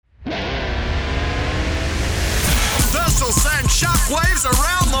will send shockwaves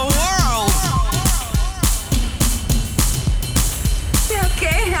around the world.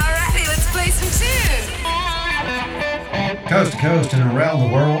 Okay, alrighty, let's play some tunes. Coast to coast and around the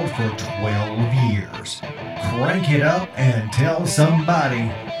world for 12 years. Crank it up and tell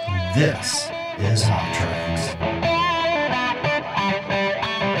somebody this is Hot Tracks.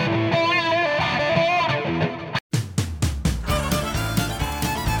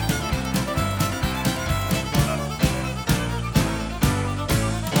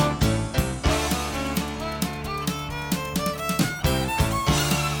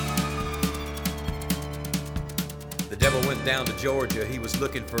 Down to Georgia, he was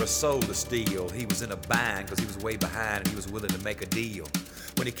looking for a soul to steal. He was in a bind because he was way behind and he was willing to make a deal.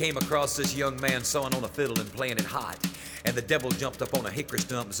 When he came across this young man sawing on a fiddle and playing it hot, and the devil jumped up on a hickory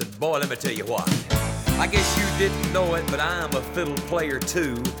stump and said, "Boy, let me tell you what. I guess you didn't know it, but I'm a fiddle player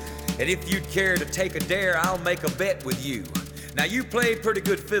too. And if you'd care to take a dare, I'll make a bet with you. Now you play pretty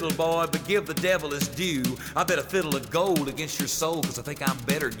good fiddle, boy, but give the devil his due. I bet a fiddle of gold against your soul because I think I'm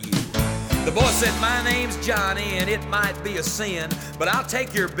better than you." The boy said, "My name's Johnny, and it might be a sin, but I'll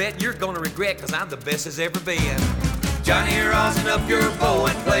take your bet and you're gonna regret, cause I'm the best as ever been. Johnny, rosin up your bow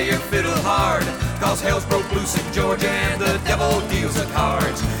and play your fiddle hard, cause hell's broke loose in Georgia and the devil deals the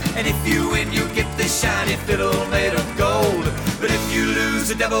cards. And if you win, you get this shiny fiddle made of gold, but if you lose,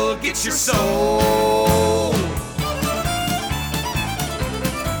 the devil gets your soul."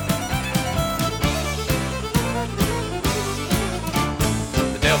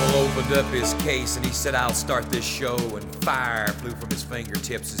 Opened up his case and he said, "I'll start this show," and fire flew from his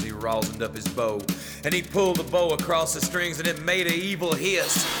fingertips as he rosined up his bow. And he pulled the bow across the strings and it made an evil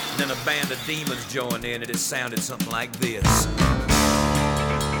hiss. And then a band of demons joined in and it sounded something like this.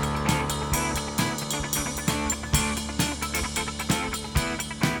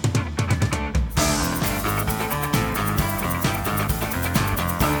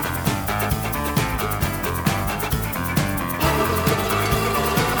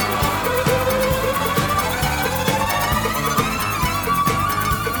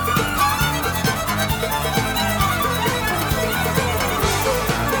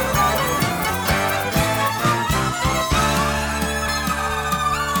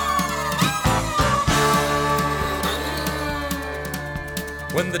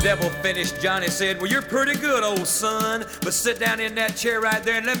 When the devil finished, Johnny said, "Well, you're pretty good, old son, but sit down in that chair right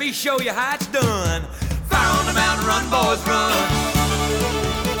there and let me show you how it's done. Fire on the mountain, run, boys, run.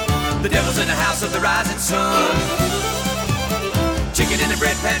 The devil's in the house of the rising sun. Chicken in the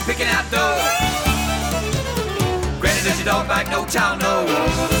bread pan, picking out dough. Granny, does your dog bite? No child knows."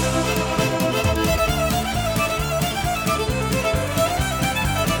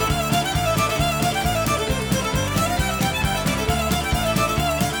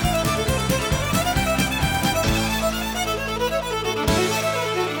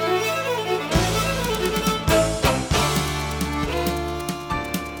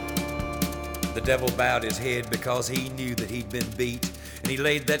 The devil bowed his head because he knew that he'd been beat, and he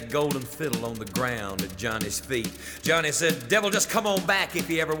laid that golden fiddle on the ground at Johnny's feet. Johnny said, "Devil, just come on back if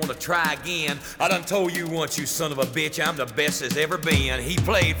you ever want to try again. I done told you once, you son of a bitch, I'm the best there's ever been." He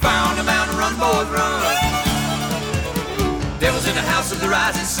played, "Fire on the mountain, run, boys, run. Devil's in the house of the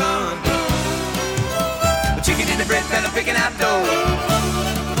rising sun. The chicken in the bread pan, I'm picking out dough.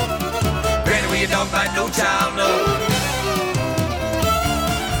 Granny, will your dog bite? No child knows."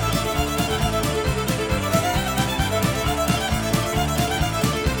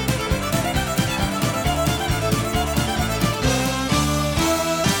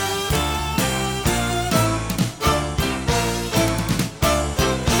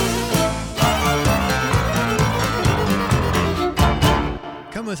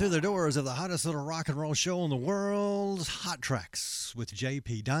 Coming through the doors of the hottest little rock and roll show in the world, Hot Tracks with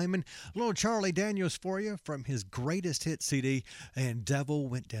J.P. Diamond. A little Charlie Daniels for you from his greatest hit CD, and Devil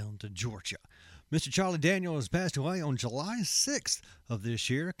Went Down to Georgia. Mr. Charlie Daniels passed away on July 6th of this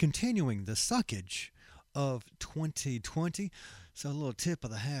year, continuing the suckage of 2020. So a little tip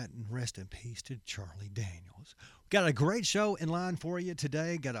of the hat and rest in peace to Charlie Daniels. Got a great show in line for you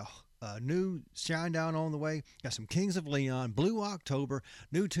today. Got a new Shinedown on the way. Got some Kings of Leon, Blue October,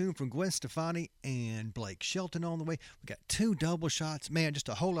 new tune from Gwen Stefani and Blake Shelton on the way. We got two double shots. Man, just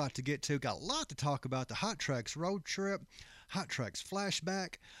a whole lot to get to. Got a lot to talk about. The Hot Tracks road trip, Hot Tracks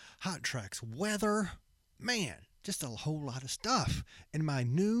flashback, Hot Tracks weather. Man, just a whole lot of stuff. And my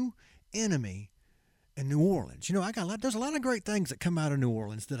new enemy in New Orleans. You know, there's a lot of great things that come out of New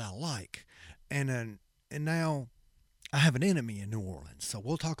Orleans that I like. And now I have an enemy in New Orleans, so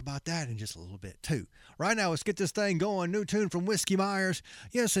we'll talk about that in just a little bit, too. Right now, let's get this thing going. New tune from Whiskey Myers.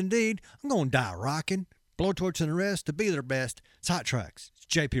 Yes, indeed, I'm going to die rocking. blowtorch and the rest to be their best. It's Hot Tracks. It's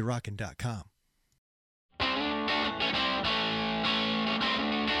jprockin.com.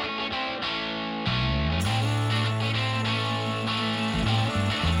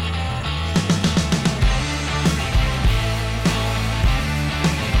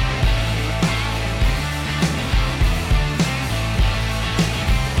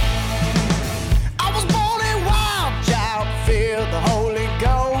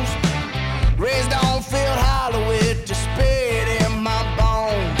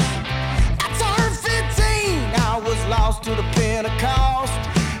 To the Pentecost,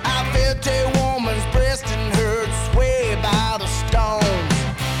 I felt a woman's breast and heard sway by the stones.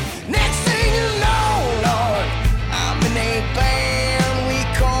 Next thing you know, Lord, I'm in a band. We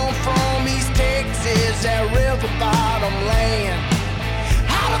come from East Texas, that river bottom land.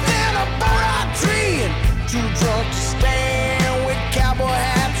 Hotter than a burnout tree and too drunk to stand. With cowboy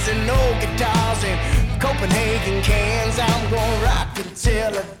hats and no guitars and Copenhagen cans. I'm gonna rock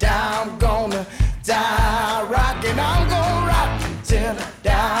until I die. I'm gonna die rockin'. I'm gonna rock until I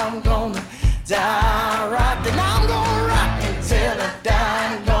die. I'm gonna die rockin'. I'm gonna rock until I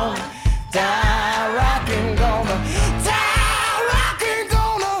die. I'm gonna die rockin'. Gonna die rockin'.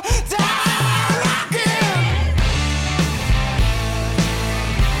 Gonna die rockin'.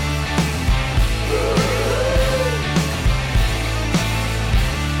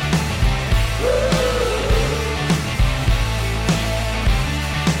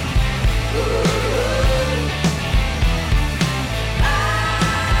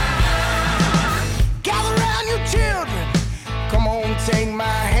 Take my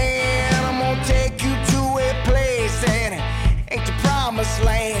hand, I'm gonna take you to a place and it ain't the promised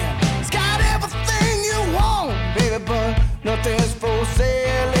land. It's got everything you want, baby, but nothing's for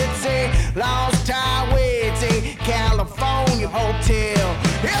sale. It's a lost highway, it's a California hotel.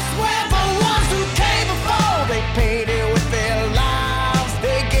 It's where the ones who came before, they paid it with their lives.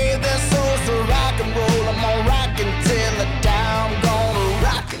 They gave their souls to rock and roll. I'm gonna rock until I die. I'm gonna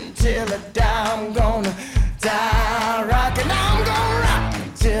rock until I die. I'm gonna die rockin'. I'm gonna rock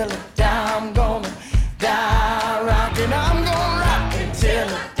until I die. I'm gonna die rockin'. I'm gonna rock until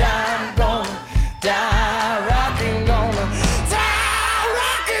I die. I'm gonna die rockin'. Gonna die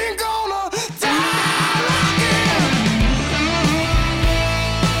rockin'. Gonna die rockin'.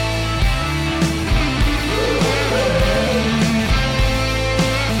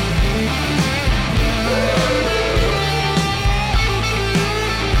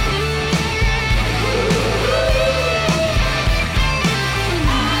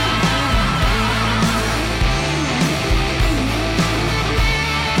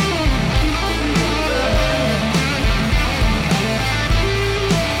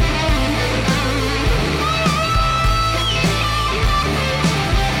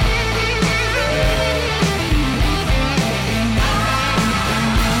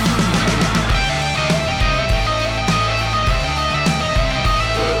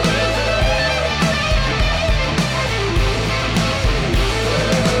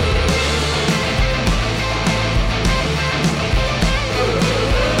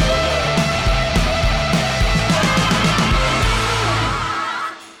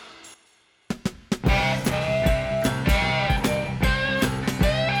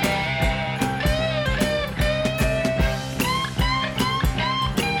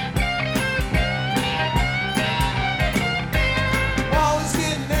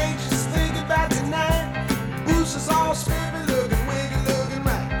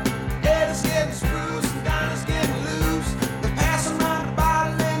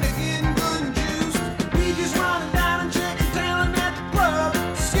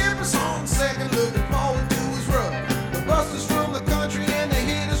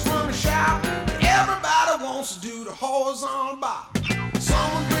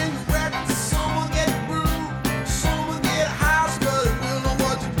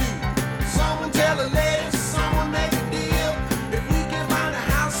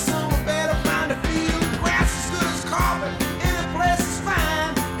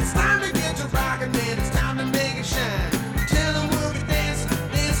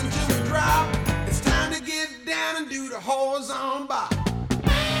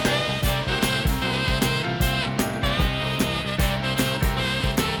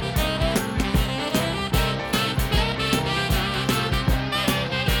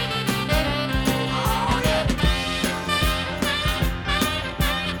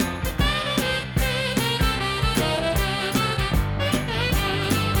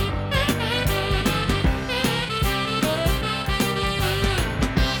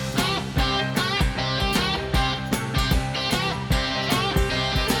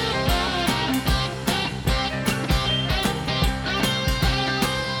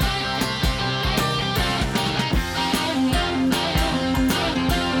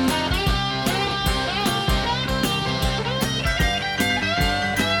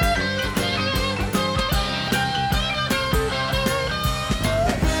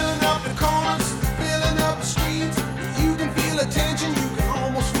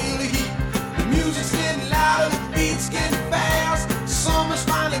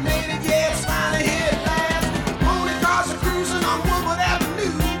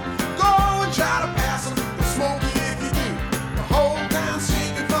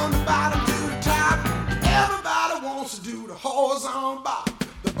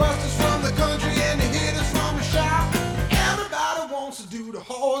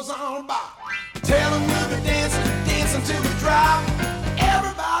 horizontal bar. Tell them we'll be dancing till we drop.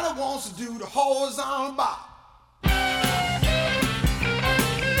 Everybody wants to do the horizontal bar.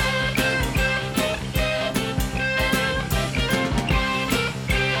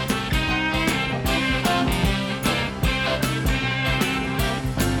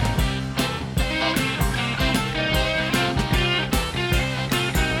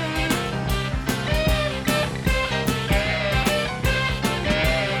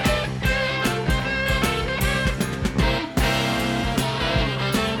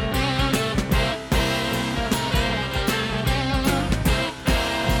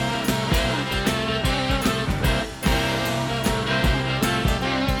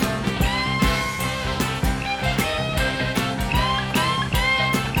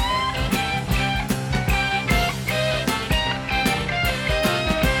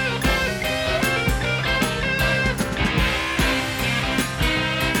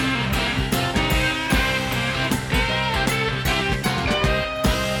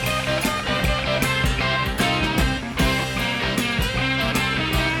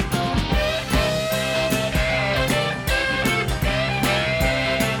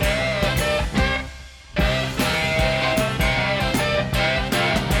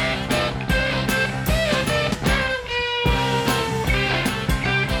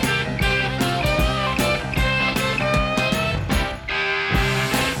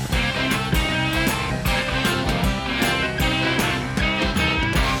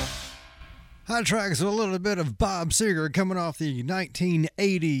 Hot Tracks with a little bit of Bob Seger coming off the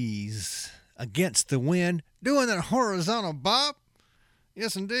 1980s. Against the Wind, doing that horizontal bop.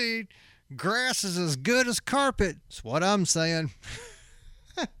 Yes, indeed. Grass is as good as carpet. That's what I'm saying.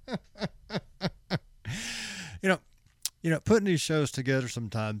 You know, putting these shows together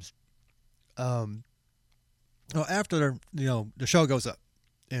sometimes. After the show goes up,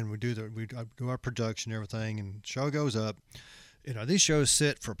 and we do our production and everything, and the show goes up. You know, these shows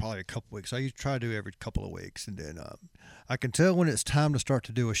sit for probably a couple weeks. I try to do every couple of weeks, and then I can tell when it's time to start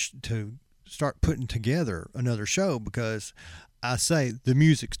to do to start putting together another show, because I say the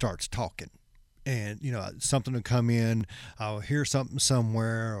music starts talking, and something will come in. I'll hear something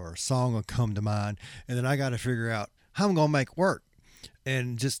somewhere, or a song will come to mind, and then I got to figure out how I'm gonna make it work.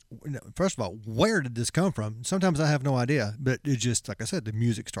 And just first of all, where did this come from? Sometimes I have no idea, but it just, like I said, the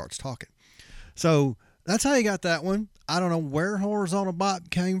music starts talking. So that's how you got that one. I don't know where Horizontal Bop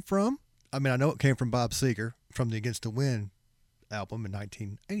came from. I mean, I know it came from Bob Seger from the Against the Wind album in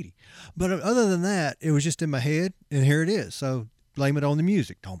 1980. But other than that, it was just in my head, and here it is. So blame it on the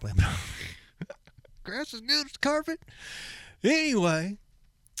music. Don't blame it on grass is good as carpet. Anyway,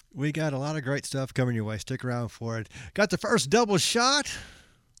 we got a lot of great stuff coming your way. Stick around for it. Got the first double shot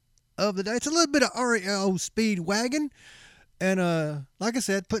of the day. It's a little bit of REO Speedwagon. And like I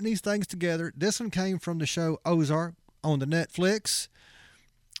said, putting these things together, this one came from the show Ozark on the Netflix.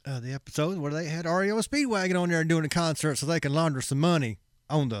 The episode where they had REO Speedwagon on there doing a concert so they can launder some money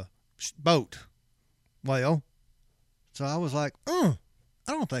on the boat. Well, so I was like, I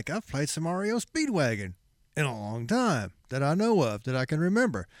don't think I've played some REO Speedwagon in a long time that I know of, that I can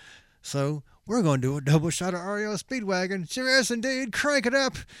remember. So we're going to do a double shot of REO Speedwagon. Sure is indeed. Crank it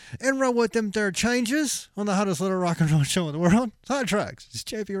up and roll with them third changes on the hottest little rock and roll show in the world. Hot Tracks. It's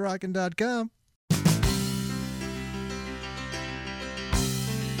jprockin.com.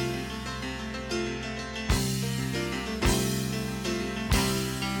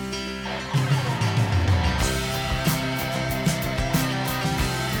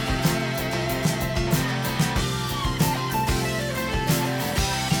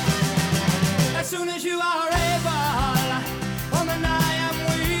 As soon as you are able, woman, I am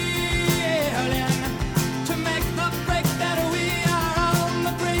willing to make the break that we are on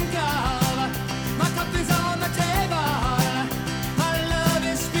the brink of.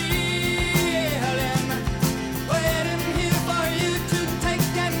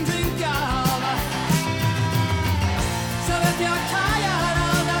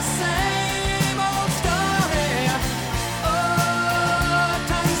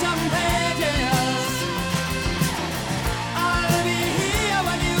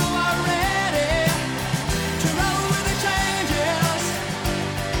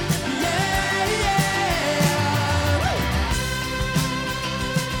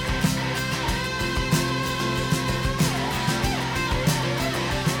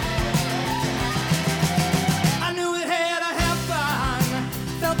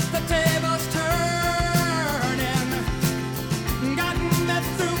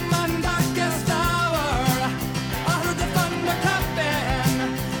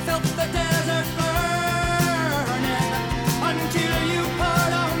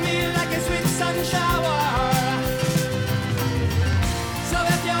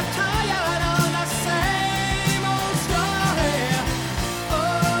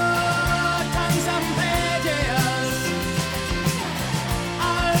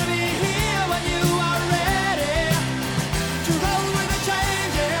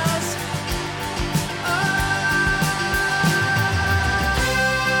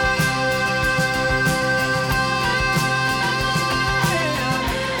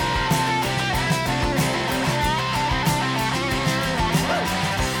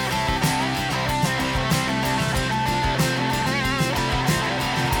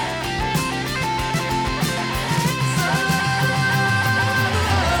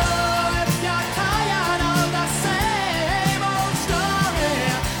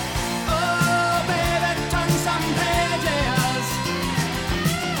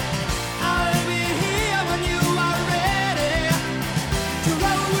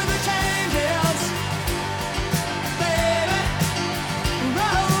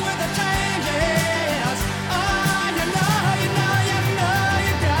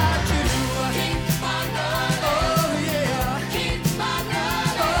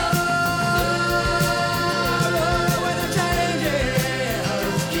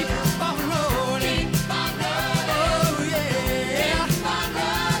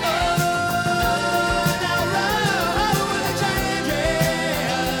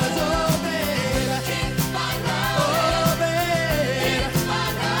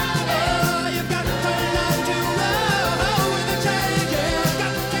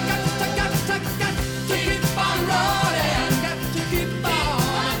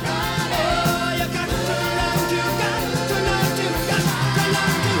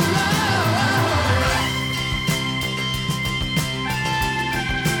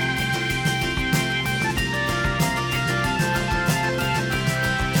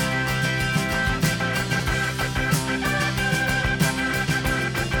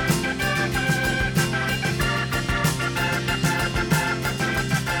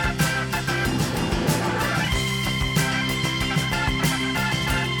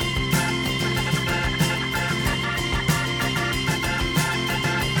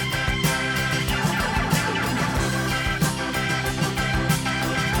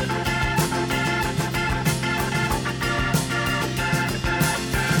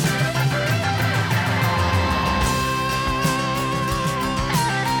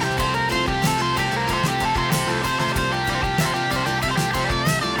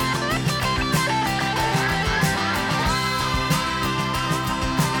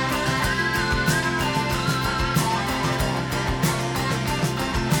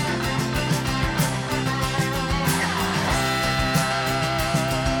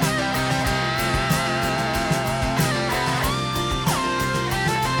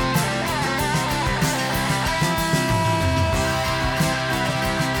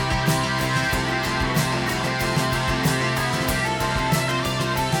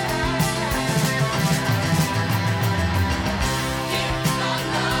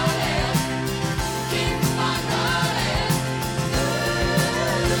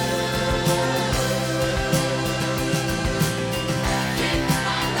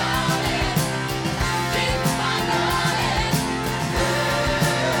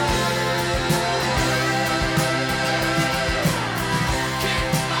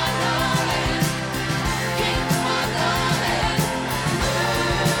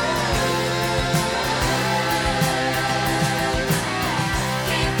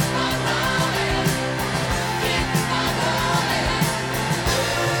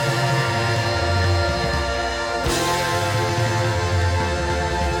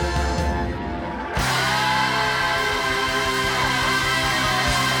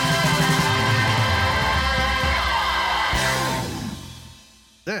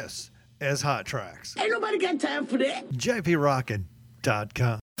 is Hot Tracks. Ain't nobody got time for that.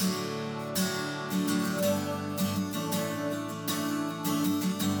 jprockin.com.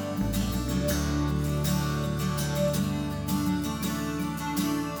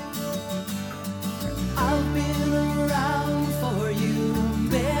 I've been around for you,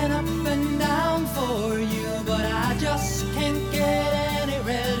 been up and down for you, but I just can't get any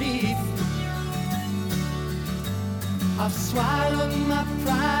relief. I've swallowed my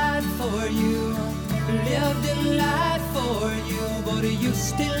pride for you, lived in light for you, but you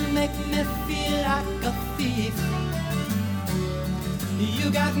still make me feel like a thief.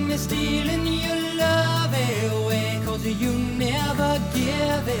 You got me stealing your love away, 'cause you never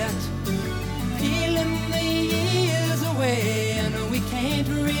give it. Peeling the years away and we can't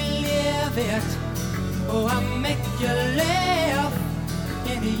relive it. Oh, I make you laugh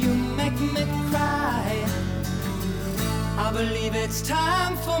and you make me cry. I believe it's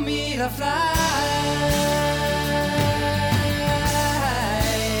time for me to fly.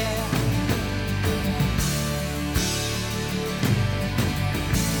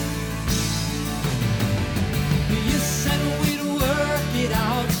 You said we'd work it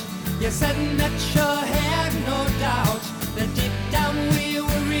out. You said that you had no doubt that deep down we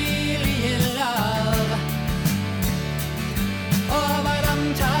were really in love. Oh, but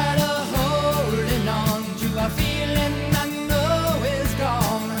I'm tired of holding on to a feeling I know is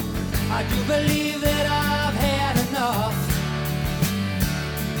gone. I do believe that I've had enough.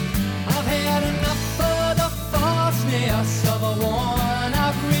 I've had enough of the falseness of a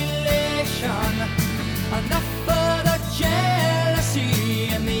worn-out relation. Enough of the jealousy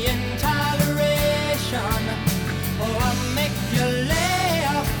and the intoleration. Oh, I make you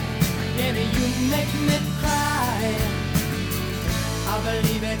laugh and you make me cry. I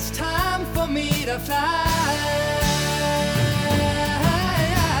believe it's time for me to fly.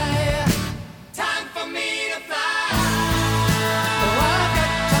 Time for me to fly. Oh, I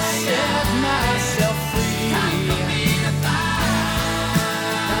got to set myself free. Time for me to fly.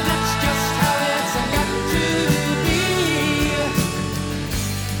 Now that's just how it's got to be.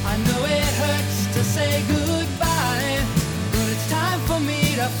 I know it hurts to say goodbye, but it's time for me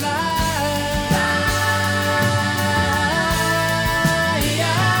to fly.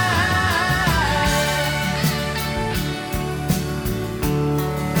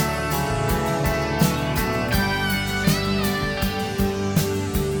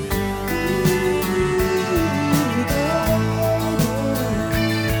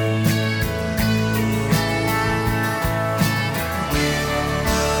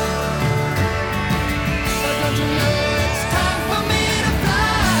 Don't you know it's time for me to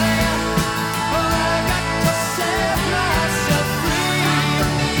fly? Oh, I got to set myself free.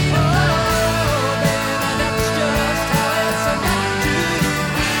 Oh, baby, that's just how it's got to be.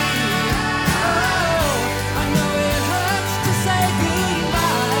 Oh, I know it hurts to say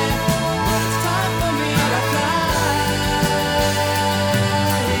goodbye, but it's time for me to fly.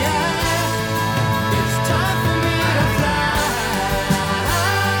 Yeah, it's time for me to fly.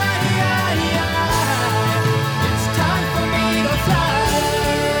 It's time for me to fly.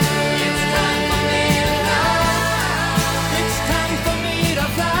 It's time for me to fly. It's time for me to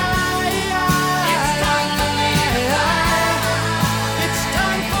fly. It's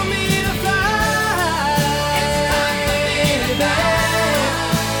time for me to fly. It's time for me to fly.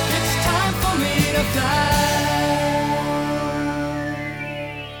 It's time for me to fly.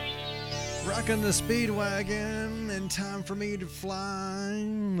 Rocking the Speedwagon and Time for Me to Fly.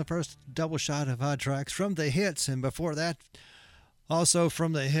 The first double shot of Hot Tracks from the hits, and before that, also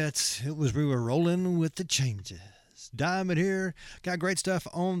from the hits, it was We Were Rolling with the Changes. Diamond here, got great stuff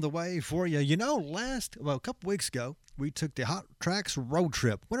on the way for you. You know, a couple weeks ago, we took the Hot Tracks road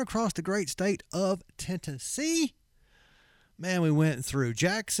trip, went across the great state of Tennessee. Man, we went through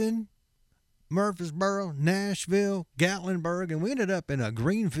Jackson, Murfreesboro, Nashville, Gatlinburg, and we ended up in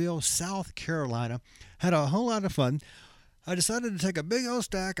Greenville, South Carolina. Had a whole lot of fun. I decided to take a big old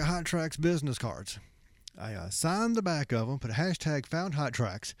stack of Hot Tracks business cards. I signed the back of them, put a hashtag Found Hot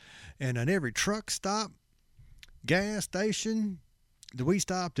Tracks, and on every truck stop, gas station that we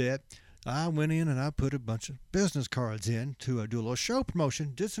stopped at, I went in and I put a bunch of business cards in to do a little show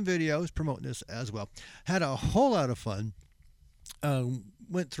promotion, did some videos promoting this as well. Had a whole lot of fun.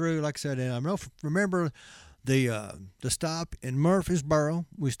 Went through, like I said, and I remember the stop in Murfreesboro.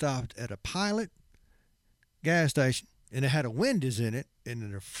 We stopped at a Pilot gas station, and it had a Wendy's in it,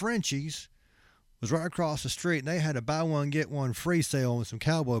 and the Frenchies was right across the street, and they had a buy one, get one free sale with some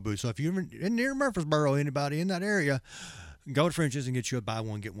cowboy boots. So if you're in near Murfreesboro, anybody in that area, go to Frenchies and get you a buy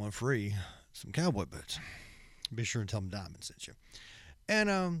one, get one free, some cowboy boots. Be sure and tell them Diamond sent you.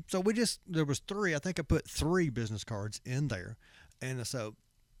 And so there was three. I think I put 3 business cards in there. And so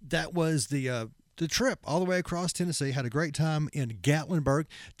that was the trip all the way across Tennessee. Had a great time in Gatlinburg.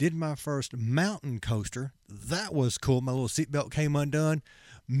 Did my first mountain coaster. That was cool. My little seatbelt came undone.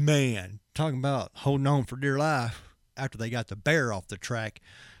 Man, talking about holding on for dear life after they got the bear off the track.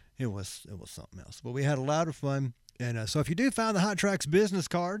 It was something else. But we had a lot of fun. And so if you do find the Hot Tracks business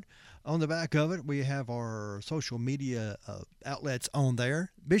card, on the back of it, we have our social media outlets on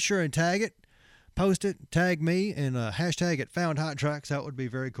there. Be sure and tag it, post it, tag me, and hashtag it Found Hot Tracks. That would be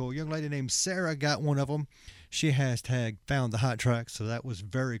very cool. A young lady named Sarah got one of them. She hashtag Found the Hot Tracks, so that was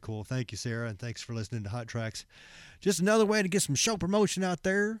very cool. Thank you, Sarah, and thanks for listening to Hot Tracks. Just another way to get some show promotion out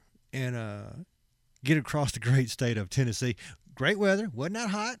there and get across the great state of Tennessee. Great weather, wasn't that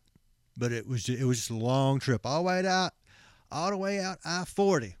hot, but it was just a long trip all the way out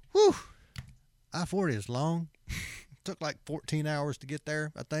I-40. Whew, I-40 is long. Took like 14 hours to get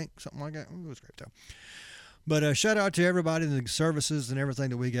there, I think, something like that. It was great though. But shout out to everybody in the services and everything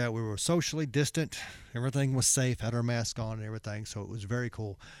that we got. We were socially distant. Everything was safe, had our mask on and everything, so it was very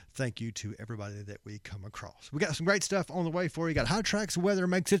cool. Thank you to everybody that we come across. We got some great stuff on the way for you. Got Hot Tracks Weather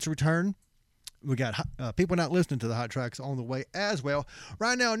makes its return. We got people not listening to the Hot Tracks on the way as well.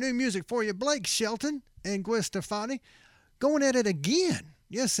 Right now, new music for you. Blake Shelton and Gwen Stefani going at it again.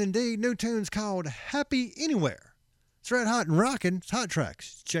 Yes, indeed. New tunes called Happy Anywhere. It's Red Hot and Rockin'. It's Hot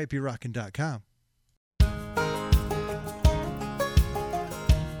Tracks. It's jprockin.com.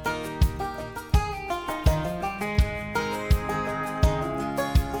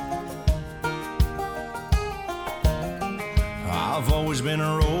 I've always been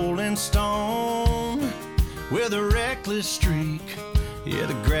a rolling stone with a reckless streak. Yeah,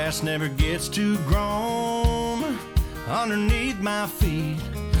 the grass never gets too grown underneath my feet.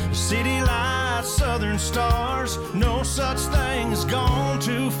 City lights, southern stars, no such thing as gone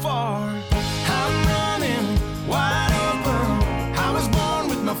too far. I'm running wide open. I was born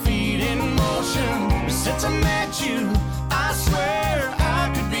with my feet in motion. Since I met you, I swear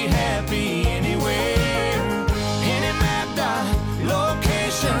I could be happy anywhere. Any map dot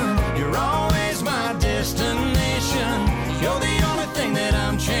location, you're always my destination. You're the only thing that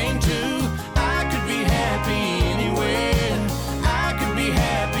I'm chained to. I could be happy anywhere. I could be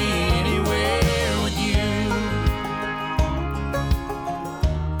happy anywhere with you.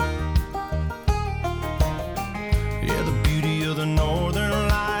 Yeah, the beauty of the northern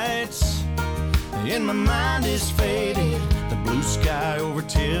lights in my mind is faded. The blue sky over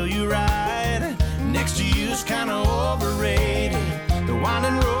Telluride next to you's kinda overrated. The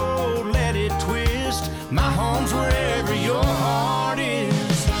winding road, let it twist. My home's wherever your heart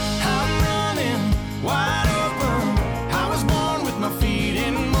is. I'm running wide open. I was born with my feet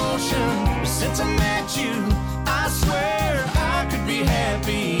in motion. Since I met you, I swear I could be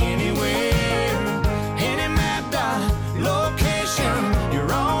happy anywhere. Any map dot location,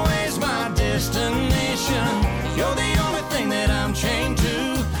 you're always my destination. You're the only thing that I'm chained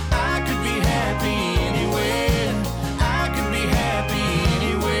to. I could be happy anywhere. I could be happy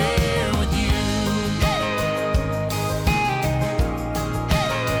anywhere with you.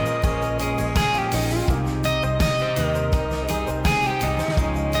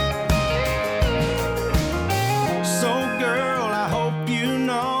 So girl, I hope you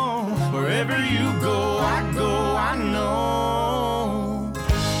know, wherever you go, I know.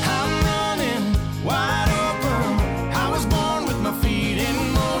 I'm running wide open. I was born with my feet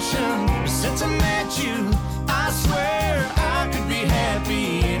in motion. Since I met you, I swear I could be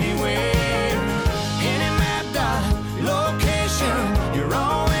happy anywhere. Any map dot location, you're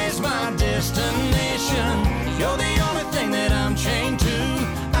always my destination. You're the only thing that I'm chained to.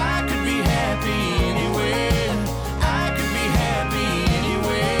 I could be happy anywhere. I could be happy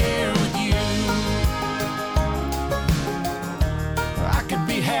anywhere with you. I could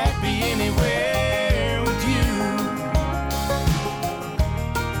be happy anywhere with you.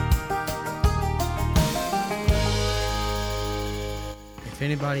 If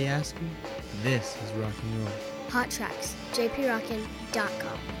anybody asks me, this is rock and roll. Hot Tracks,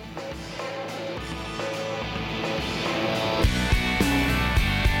 jprockin.com.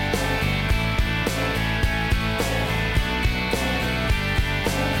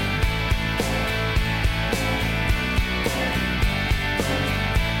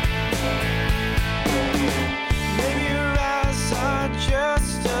 Maybe your eyes are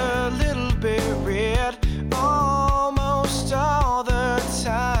just a little bit red almost all the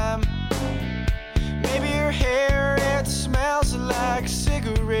time. Maybe your hair, it smells like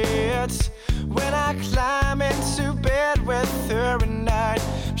cigarettes when I climb into bed with her at night.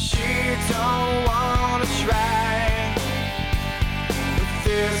 She don't wanna try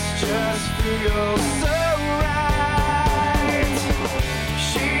This just feels so right.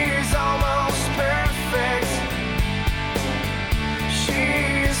 She's almost perfect.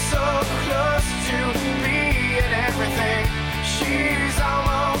 She's so close to being everything. She's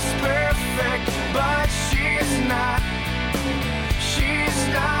almost perfect, but she's not. She's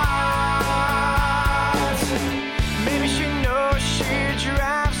not. Maybe she knows she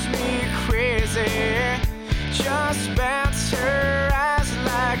drives me crazy. Just bats her eyes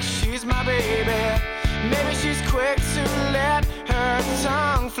like she's my baby. Maybe she's quick to let her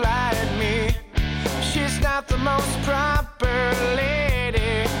tongue fly at me. She's not the most proper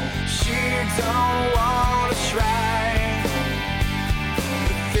lady. She don't wanna try.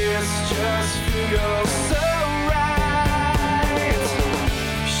 But this just feels so right.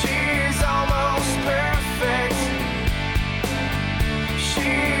 She's almost perfect.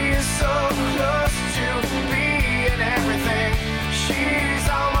 She's so close to being everything. She's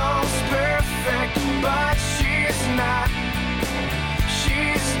almost perfect, but she's not.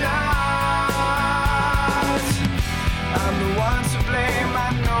 She's not. I'm the one to blame. I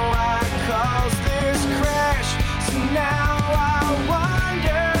know I caused this crash. So now I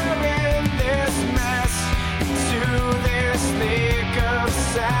wander in this mess to this lake of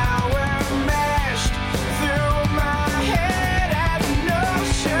sour mash through my head as an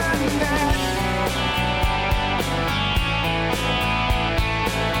ocean net.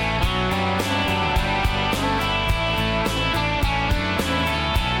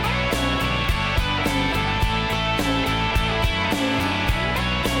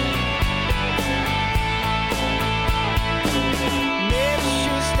 Maybe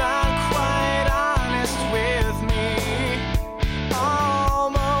she's not quite honest with me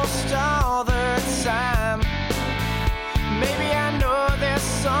almost all the time. Maybe I know there's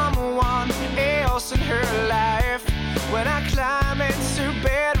someone else in her life. When I climb into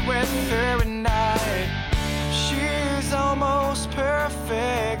bed with her at night, she's almost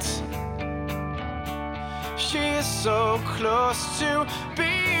perfect. She's so close to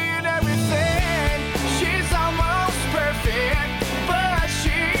being everything. She's almost perfect, but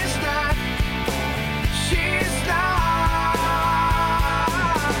she's not. She's not.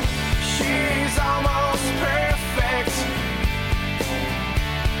 She's almost perfect.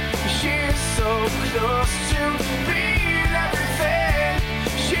 She's so close to being everything.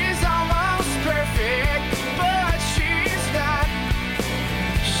 She's almost perfect, but she's not.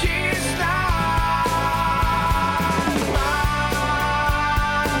 She's not.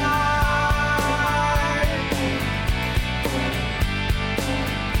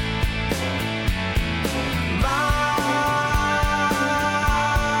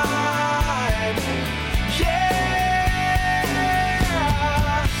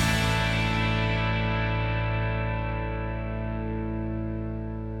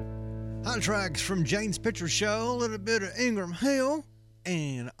 Hot tracks from Jane's Picture Show, a little bit of Ingram Hill,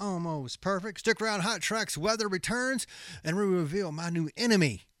 and Almost Perfect. Stick around, Hot Tracks weather returns, and we reveal my new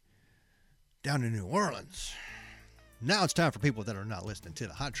enemy down in New Orleans. Now it's time for people that are not listening to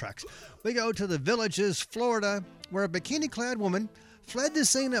the Hot Tracks. We go to the Villages, Florida, where a bikini-clad woman fled the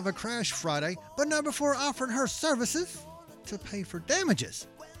scene of a crash Friday, but not before offering her services to pay for damages.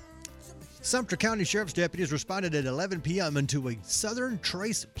 Sumter County Sheriff's deputies responded at 11 p.m. into a Southern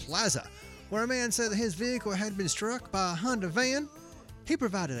Trace Plaza, where a man said that his vehicle had been struck by a Honda van. He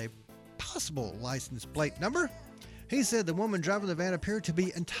provided a possible license plate number. He said the woman driving the van appeared to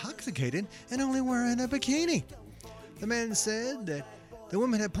be intoxicated and only wearing a bikini. The man said that the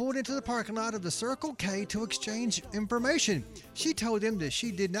woman had pulled into the parking lot of the Circle K to exchange information. She told him that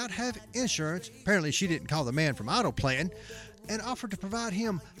she did not have insurance. Apparently, she didn't call the man from Auto Plan, and offered to provide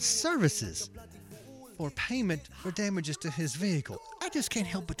him services for payment for damages to his vehicle. I just can't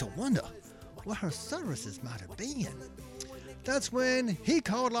help but to wonder what her services might have been. That's when he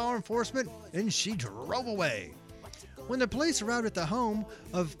called law enforcement and she drove away. When the police arrived at the home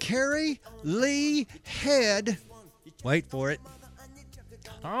of Carrie Lee Head, wait for it,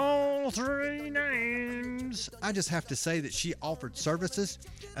 all three names. I just have to say that she offered services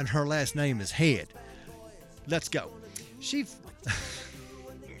and her last name is Head. Let's go.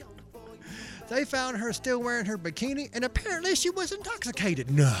 They found her still wearing her bikini, and apparently she was intoxicated.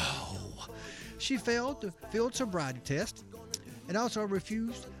 No. She failed the field sobriety test and also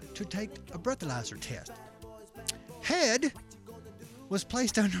refused to take a breathalyzer test. Head was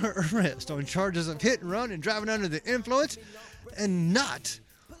placed under arrest on charges of hit and run and driving under the influence and not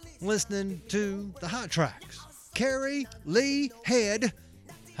listening to the Hot Tracks. Carrie Lee Head,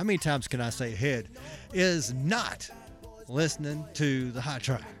 how many times can I say Head, is not listening to the Hot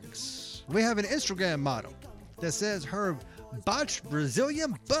Tracks. We have an Instagram model that says her botched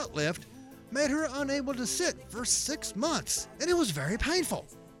Brazilian butt lift made her unable to sit for 6 months, and it was very painful.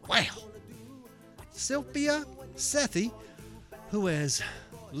 Wow. Sylvia Sethi, who has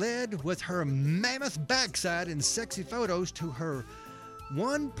led with her mammoth backside in sexy photos to her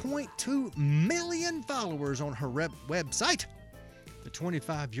 1.2 million followers on her website. The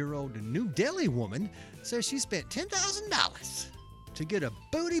 25-year-old New Delhi woman says she spent $10,000 to get a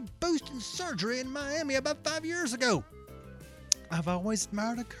booty-boosting surgery in Miami about 5 years ago. I've always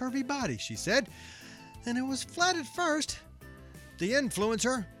admired a curvy body, she said, and it was flat at first. The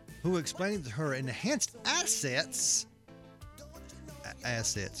influencer, who explained that her enhanced assets,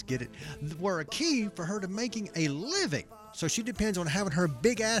 get it, were a key for her to making a living. So she depends on having her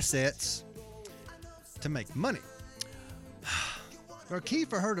big assets to make money. They're a key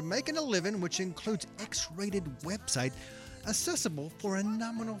for her to making a living, which includes X-rated website accessible for a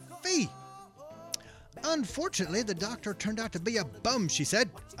nominal fee. Unfortunately, the doctor turned out to be a bum, she said.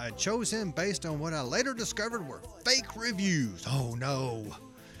 I chose him based on what I later discovered were fake reviews. Oh no.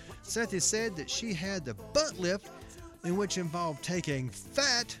 Sethi said that she had the butt lift, in which involved taking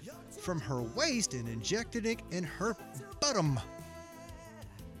fat from her waist and injecting it in her bottom.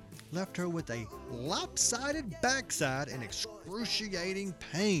 Left her with a lopsided backside and excruciating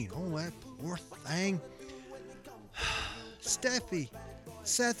pain. Oh, that poor thing. Sethi,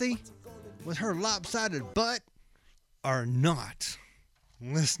 with her lopsided butt, are not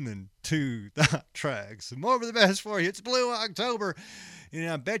listening to the hot tracks. More of the best for you. It's Blue October. And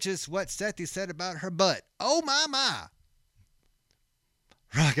I bet you it's what Sethi said about her butt. Oh, my.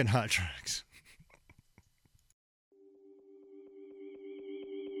 Rockin' hot tracks.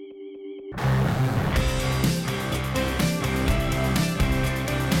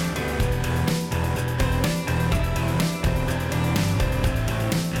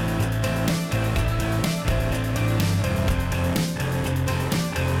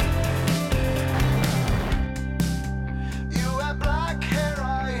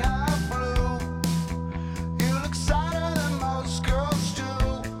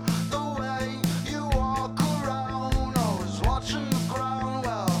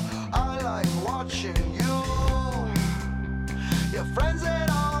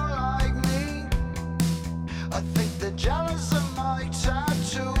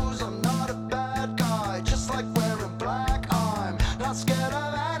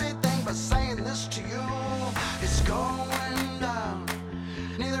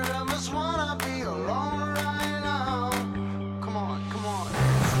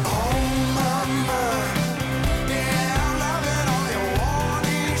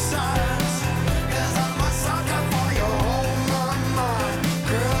 Cause I'm a sucker for your oh mama.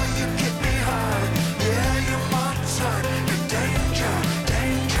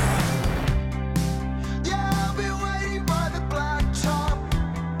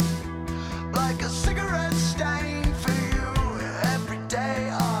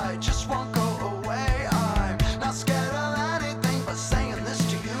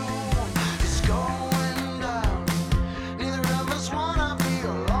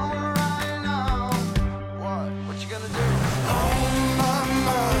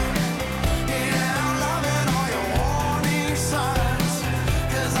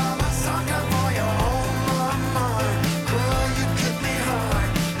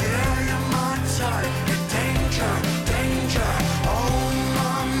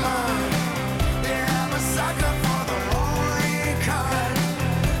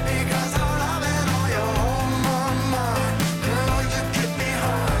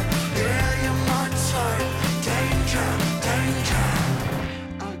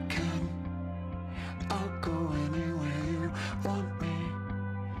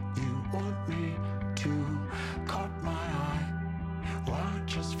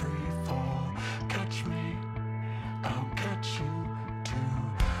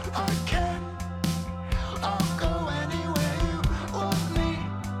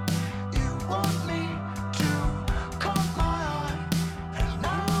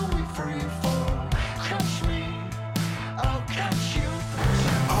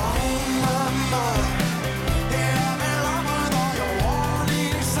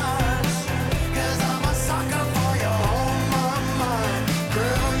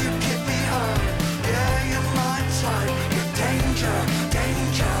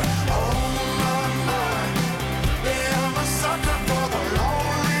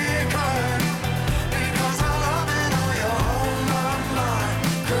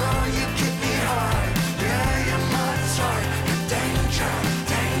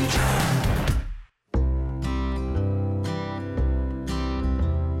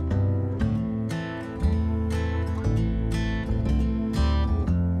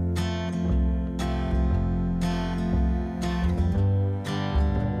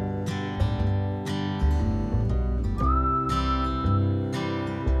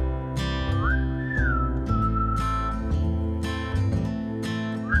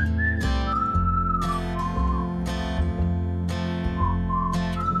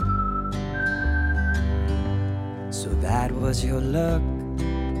 was your look.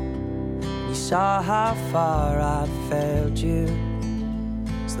 You saw how far I'd failed you,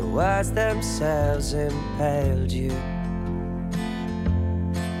 as the words themselves impaled you.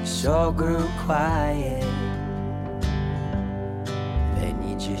 You so grew quiet, then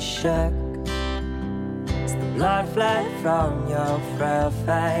you just shook, as the blood flowed from your frail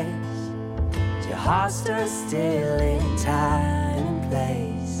face. Your heart stood still in time and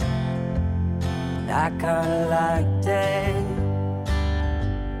place. I kinda liked it.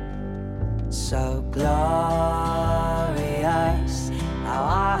 So glorious, how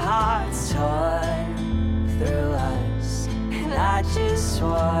our hearts tore through us. And I just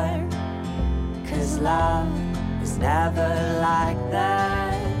swore, 'cause love was never like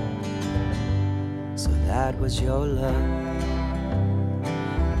that. So that was your love.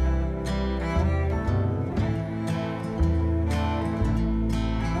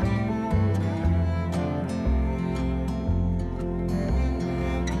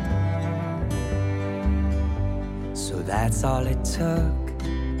 That's all it took,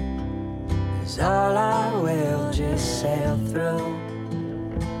 is all our will just sail through.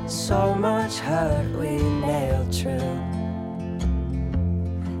 So much hurt we nailed true,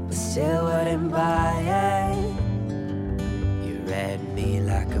 but still wouldn't buy it. You read me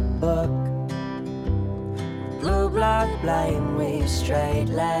like a book, blue blood blame weave straight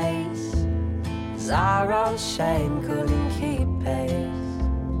lace, 'cause our own shame couldn't keep pace.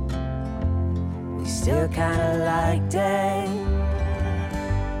 Still kinda liked it.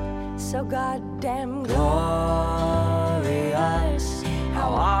 So goddamn glorious, how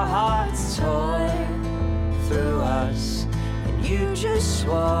our hearts tore through us. And you just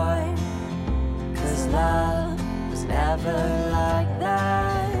swore, 'cause love was never like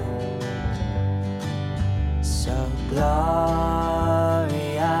that. So glorious,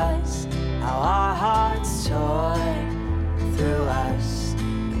 how our hearts tore through us.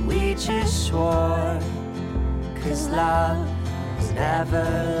 And we just swore, 'cause love was never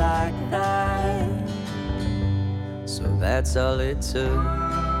like that. So that's all it took.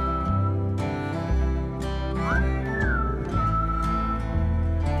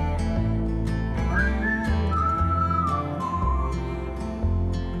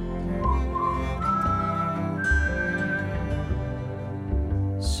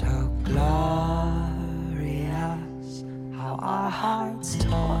 So glorious, how our hearts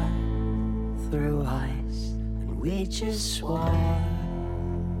tore through us. We just swore,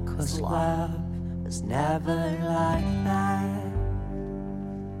 'cause love was never like that.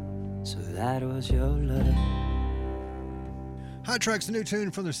 So that was your love. Hot Tracks, a new tune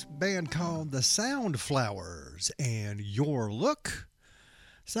from this band called the Soundflowers, and Your Look.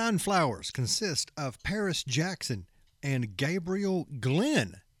 Soundflowers consist of Paris Jackson and Gabriel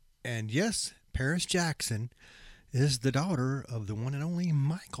Glenn. And yes, Paris Jackson is the daughter of the one and only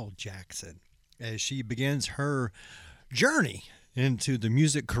Michael Jackson, as she begins her journey into the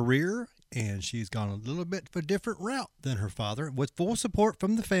music career, and she's gone a little bit of a different route than her father, with full support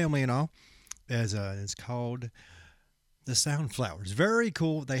from the family and all, as it's called the Soundflowers. Very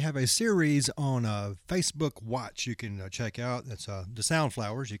cool. They have a series on Facebook Watch you can check out. It's the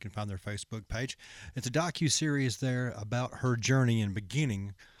Soundflowers. You can find their Facebook page. It's a docu-series there about her journey and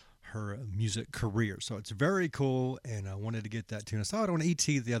beginning her music career. So it's very cool, and I wanted to get that tune. I saw it on ET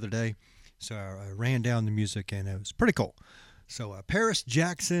the other day, so I ran down the music, and it was pretty cool. So Paris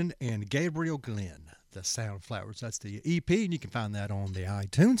Jackson and Gabriel Glenn, the Soundflowers. That's the EP, and you can find that on the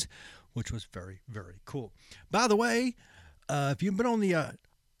iTunes, which was very, very cool. By the way, if you've been on the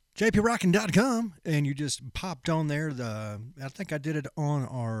jprockin.com and you just popped on there, I think I did it on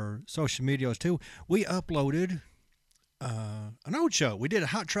our social medias too. We uploaded an old show. We did a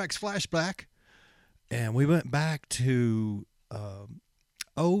Hot Tracks flashback, and we went back to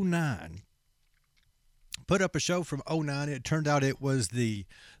 09. Put up a show from 09. It turned out it was the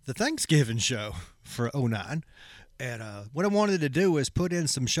Thanksgiving show for 09. And what I wanted to do is put in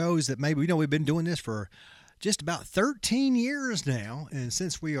some shows that maybe, we've been doing this for just about 13 years now. And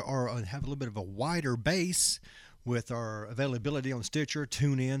since we have a little bit of a wider base with our availability on Stitcher,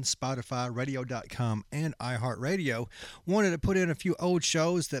 TuneIn, Spotify, Radio.com, and iHeartRadio, wanted to put in a few old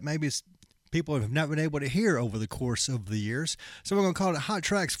shows that maybe people have not been able to hear over the course of the years. So we're going to call it Hot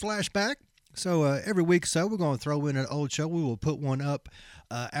Tracks Flashback. So every week we're going to throw in an old show. We will put one up.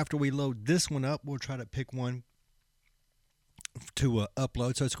 After we load this one up, we'll try to pick one to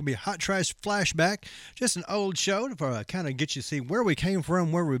upload. So it's going to be a Hot Trash Flashback, just an old show to kind of get you to see where we came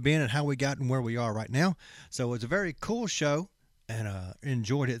from, where we've been, and how we got and where we are right now. So it's a very cool show, and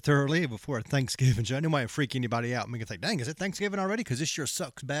enjoyed it thoroughly before Thanksgiving show. I didn't want to freak anybody out and make you think, dang, is it Thanksgiving already? Because this sure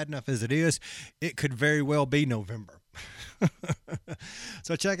sucks bad enough as it is. It could very well be November.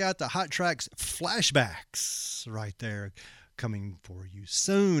 So check out the Hot Tracks flashbacks right there, coming for you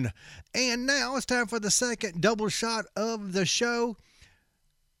soon. And now it's time for the second double shot of the show.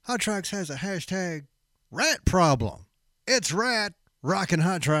 Hot Tracks has a hashtag rat problem. It's rat rockin'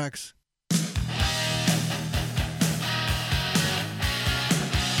 Hot Tracks.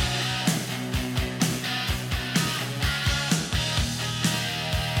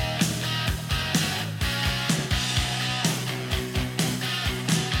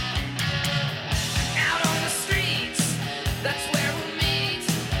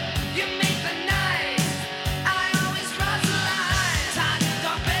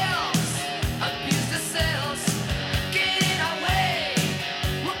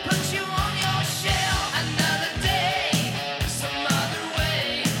 Put you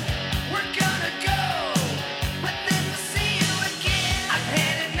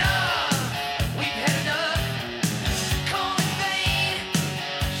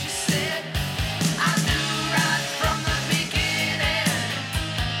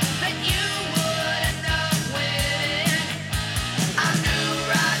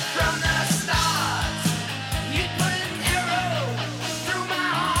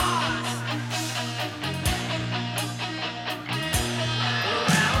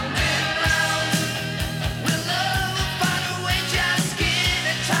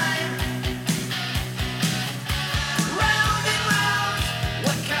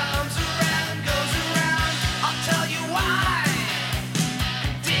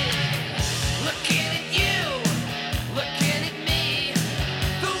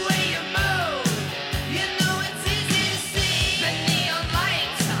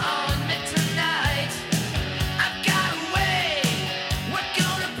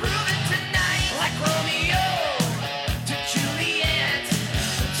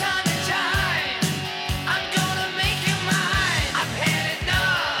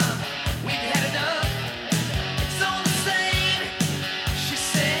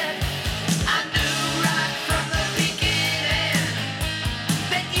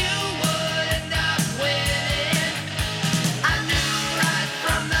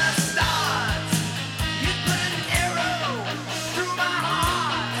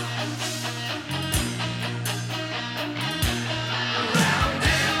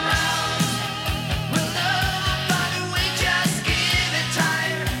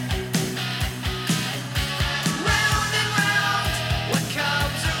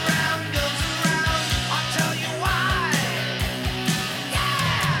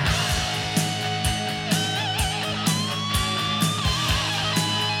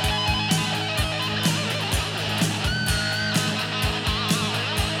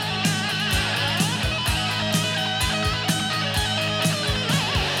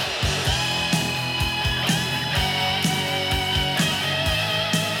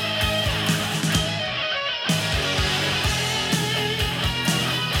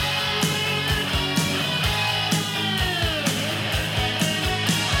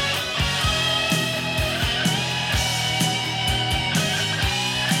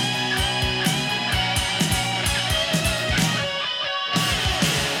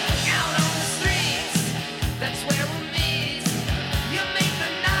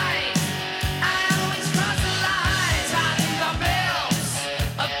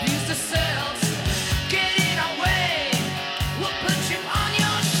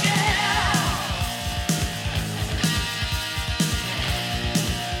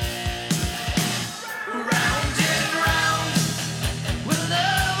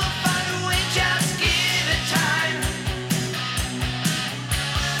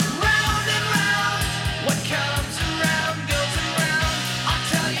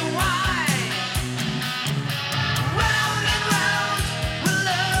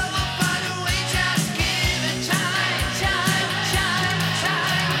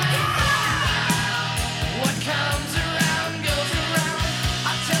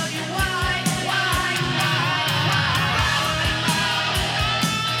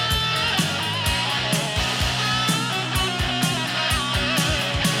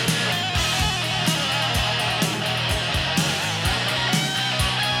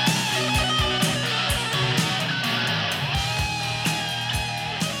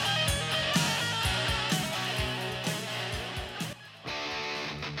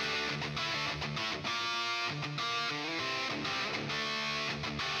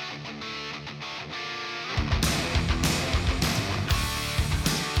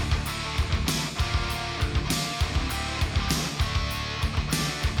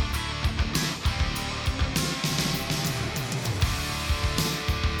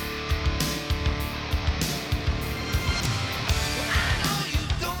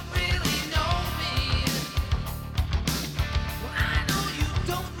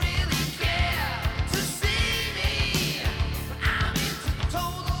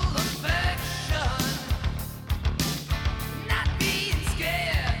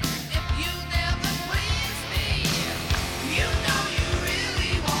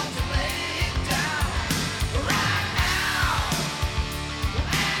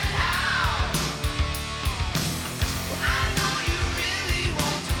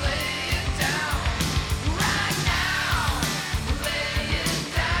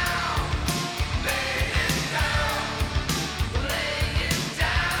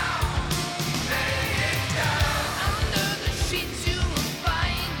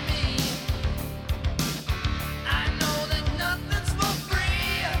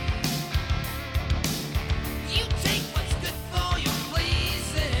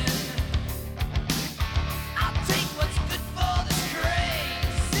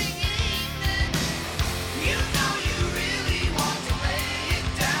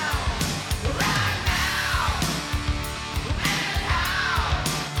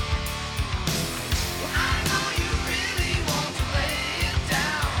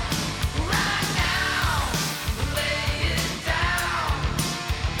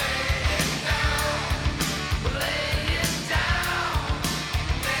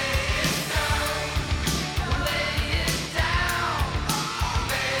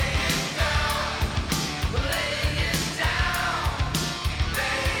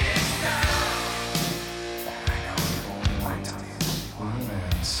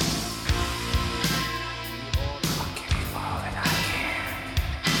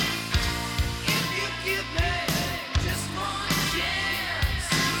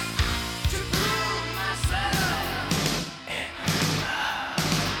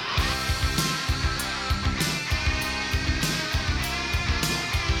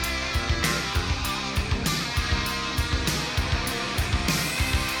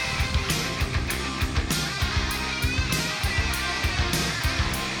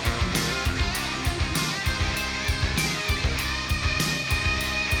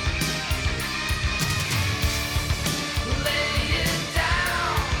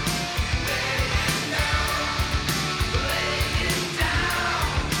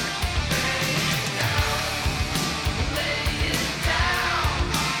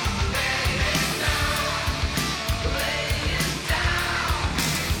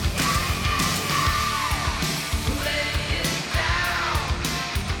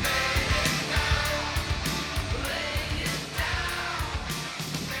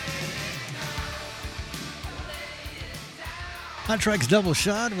Hot Tracks double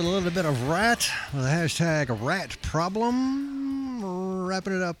shot with a little bit of Rat with the hashtag Rat Problem.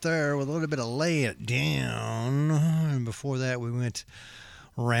 Wrapping it up there with a little bit of Lay It Down. And before that, we went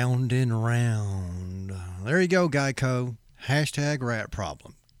Round and Round. There you go, Geico. Hashtag Rat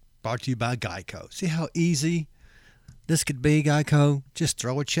Problem. Brought to you by Geico. See how easy this could be, Geico? Just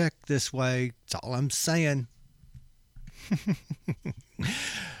throw a check this way. That's all I'm saying.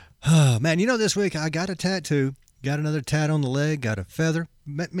 Oh, man, you know, this week I got a tattoo. Got another tat on the leg, got a feather.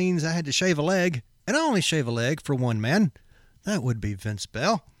 That means I had to shave a leg, and I only shave a leg for one man. That would be Vince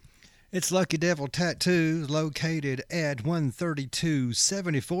Bell. It's Lucky Devil Tattoos, located at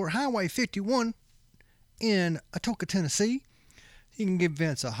 13274 Highway 51 in Atoka, Tennessee. You can give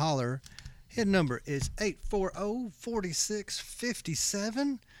Vince a holler. His number is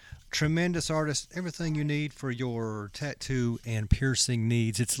 840-4657. Tremendous artist, everything you need for your tattoo and piercing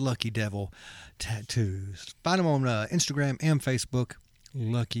needs. It's Lucky Devil Tattoos. Find them on Instagram and Facebook.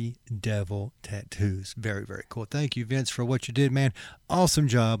 Lucky Devil Tattoos. Very, very cool. Thank you, Vince, for what you did, man. Awesome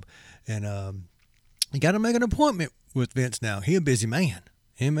job. And you got to make an appointment with Vince now. He a busy man.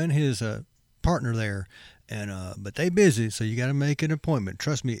 Him and his partner there. And but they busy, so you got to make an appointment.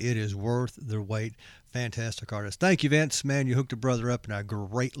 Trust me, it is worth the wait. Fantastic artist. Thank you, Vince. Man, you hooked a brother up, and I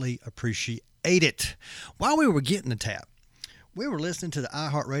greatly appreciate it. While we were getting the tap, we were listening to the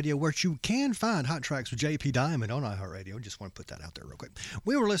iHeartRadio, where you can find Hot Tracks with JP Diamond on iHeartRadio. Just want to put that out there real quick.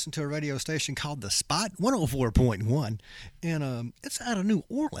 We were listening to a radio station called The Spot, 104.1, and it's out of New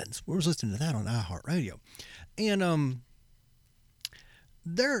Orleans. We were listening to that on iHeartRadio. And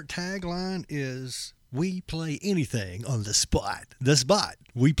their tagline is, "We play anything on the spot." The Spot.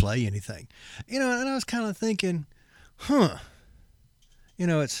 We play anything. You know, and I was kind of thinking, you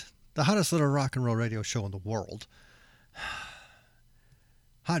know, it's the hottest little rock and roll radio show in the world.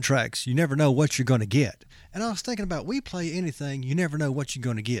 Hot Tracks, you never know what you're going to get. And I was thinking about, we play anything, you never know what you're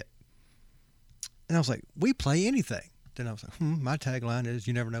going to get. And I was like, we play anything. Then I was like, my tagline is,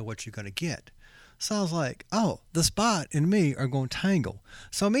 you never know what you're going to get. So I was like, oh, The Spot and me are going to tangle.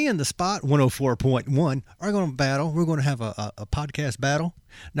 So me and The Spot, 104.1, are going to battle. We're going to have a podcast battle.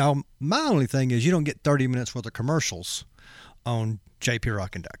 Now, my only thing is, you don't get 30 minutes worth of commercials on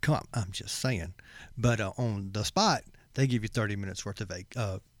jprockin.com. I'm just saying. But on The Spot, they give you 30 minutes worth of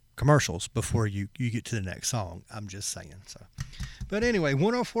commercials before you get to the next song. I'm just saying. So, but anyway,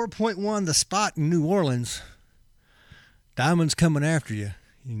 104.1, The Spot in New Orleans. Diamond's coming after you.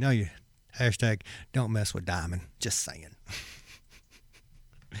 You know you. Hashtag don't mess with Diamond. Just saying.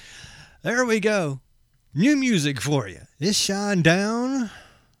 There we go. New music for you. It's Shine Down.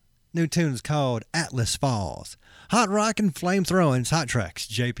 New tune is called Atlas Falls. Hot rockin', flame throwing, Hot Tracks.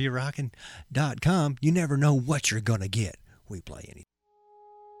 jprockin.com. You never know what you're going to get. We play anything.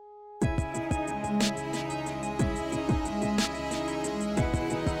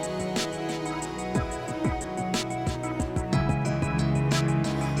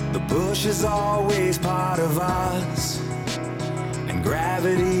 Push is always part of us, and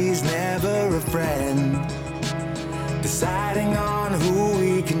gravity's never a friend. Deciding on who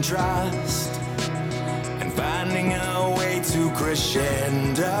we can trust, and finding a way to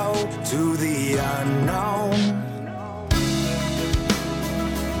crescendo to the unknown.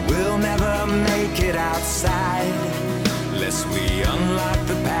 We'll never make it outside unless we unlock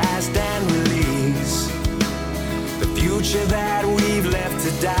the past and release the future that we've left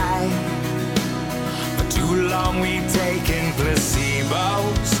to die. For too long we've taken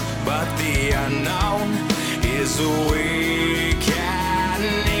placebos, but the unknown is awakening.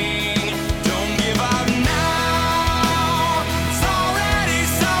 Don't give up now. It's already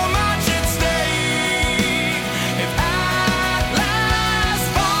so much at stake. If Atlas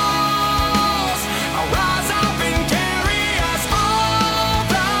falls, I'll rise up and carry us all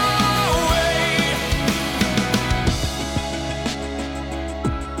the way.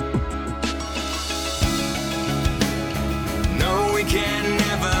 No, we can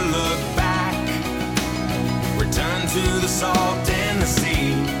never look back. Return to the salt and the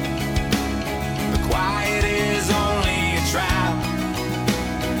sea. The quiet is only a trap,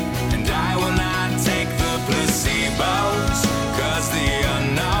 and I will not take the placebos, 'cause the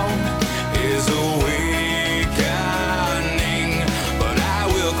unknown is awakening. But I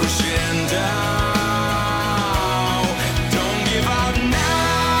will crescendo. Don't give up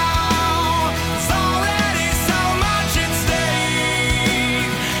now. It's already so much at stake.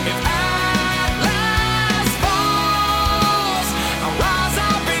 If Atlas falls,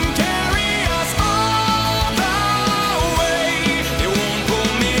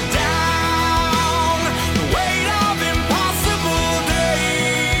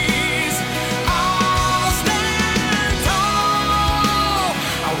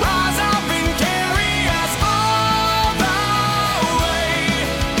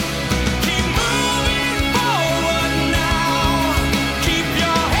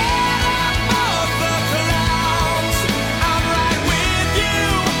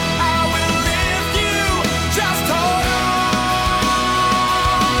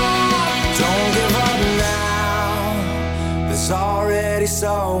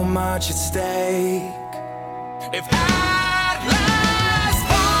 much at stake. If Atlas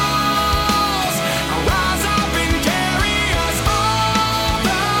falls, I'll rise up and carry us all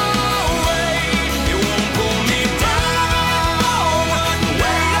the way. It won't pull me down. The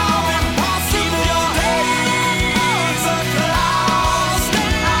weight of impossible days, a cloud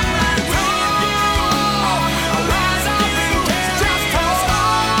stand with you. I'll rise up and carry us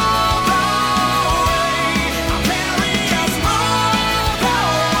all the way. I'll carry us all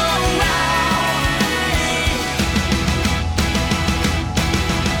the way.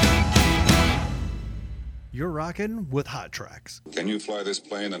 You're rocking with Hot Tracks. Can you fly this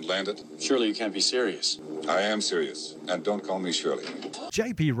plane and land it? Surely you can't be serious. I am serious. And don't call me Shirley.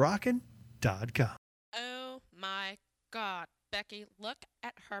 JPRockin.com. Oh my God, Becky, look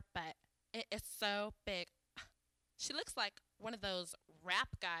at her butt. It is so big. She looks like one of those rap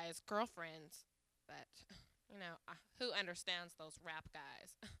guys' girlfriends. But, you know, who understands those rap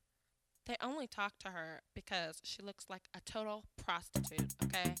guys? They only talk to her because she looks like a total prostitute,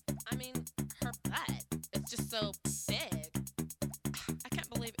 okay? I mean, her butt is just so big. I can't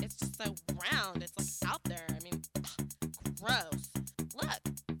believe it's just so round. It's like out there. I mean, gross. Look.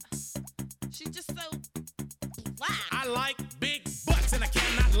 She's just so black. I like big butts and I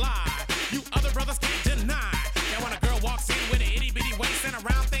cannot lie. You other brothers can't deny that when a girl walks in with an itty bitty waist and a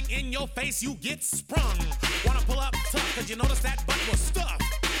round thing in your face, you get sprung. Wanna pull up tough cause you notice that butt was stuffed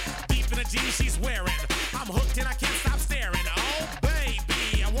deep in the jeans she's wearing. I'm hooked and I can't stop staring. Oh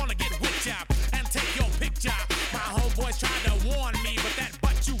baby, I wanna get with ya and take your picture. My homeboys tried to warn me, but that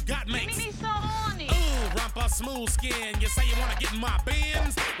butt you got makes me so horny. Ooh, rumpa smooth skin. You say you wanna get in my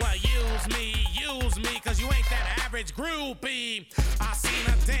bins? Well, use me, cause you ain't that average groupie. I seen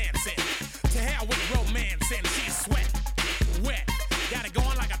her dancing. To hell with romancing. She's sweat, wet, got it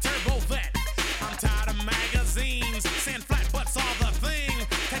going like a turbo vet. I'm tired of magazines saying flat butts all the thing.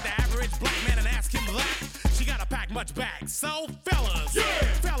 Take the average black man and ask him that. She gotta pack much back. So fellas,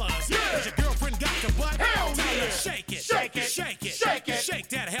 has your girlfriend got the butt? Hell tell her shake it, shake it, shake it, shake it, shake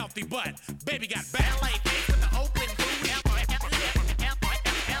that healthy butt. Baby got back. With the open booty.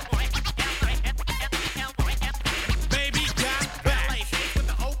 Baby got back. With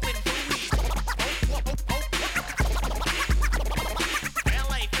the open booty.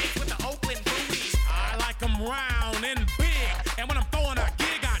 LA face with the open booty. I like them round and big. And when I'm throwing a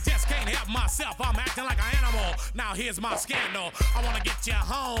gig, I just can't help myself. I'm acting like an animal. Now here's my scandal. I wanna get you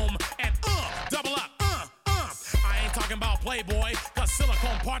home and double up. I ain't talking about Playboy, cause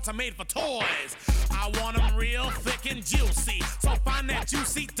silicone parts are made for toys. I want them real thick and juicy, so find that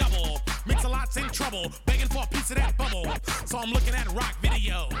juicy double. Mix-a-lot's in trouble, begging for a piece of that bubble. So I'm looking at rock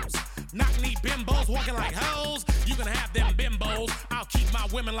videos. Knock-knee bimbos walking like hoes. You can have them bimbos, I'll keep my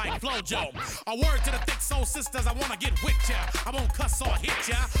women like Flojo. A word to the thick soul sisters, I wanna get with ya. I won't cuss or hit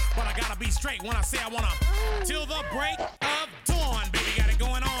ya, but I gotta be straight when I say I wanna. Till the break of dawn, baby, got it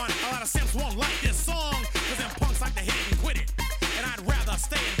going on. A lot of simps won't like this song, cause them punks like to hit it and quit it. And I'd rather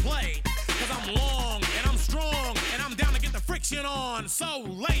stay and play, cause I'm long and I'm strong and I'm down to get the friction on. So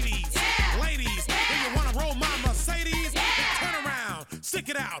ladies, if you wanna roll my Mercedes, then turn around, stick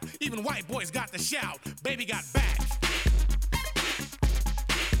it out. Even white boys got the shout. Baby got back.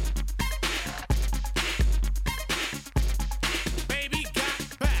 Baby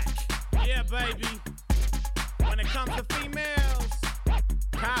got back. Yeah, baby. When it comes to females,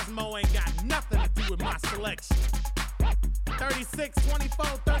 Cosmo ain't got nothing to do with my selection. 36, 24,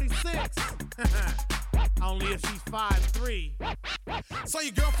 36. Only if she's 5'3". So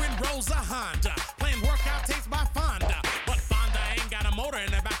your girlfriend rolls a Honda, playing workout tapes by Fonda. But Fonda ain't got a motor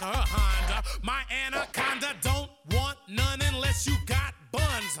in the back of her Honda. My Anaconda don't want none unless you got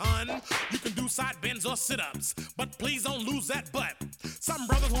buns, hun. You can do side bends or sit-ups, but please don't lose that butt. Some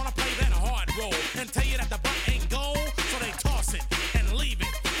brothers wanna play that hard role and tell you that the butt ain't gold, so they toss it and leave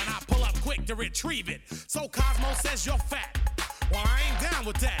it, and I pull up quick to retrieve it. So Cosmo says you're fat. Well, I ain't down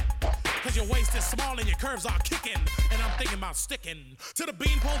with that, cause your waist is small and your curves are kicking, and I'm thinking about sticking to the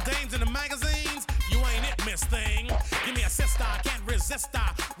beanpole dames in the magazines. You ain't it, miss thing. Give me a sister, I can't resist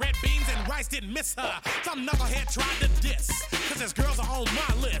her. Red beans and rice didn't miss her. Some knucklehead tried to diss, cause his girls are on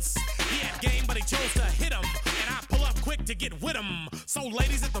my list. He had game, but he chose to hit him, and I pull up quick to get with him. So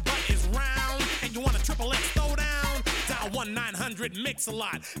ladies, if the butt is round and you want a triple X throwdown, dial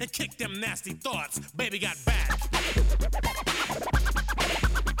 1-900-MIX-A-LOT and kick them nasty thoughts. Baby got back.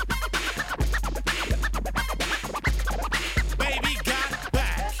 Baby got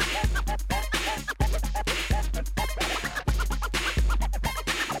back.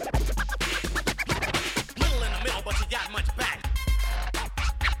 Little in the middle, but you got much back.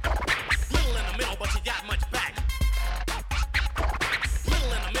 Little in the middle, but you got much back.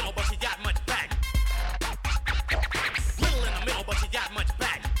 Little in the middle.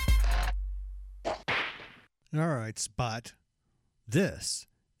 bright spot. This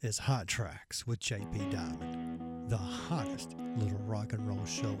is Hot Tracks with JP Diamond, the hottest little rock and roll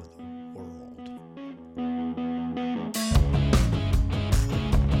show in the world.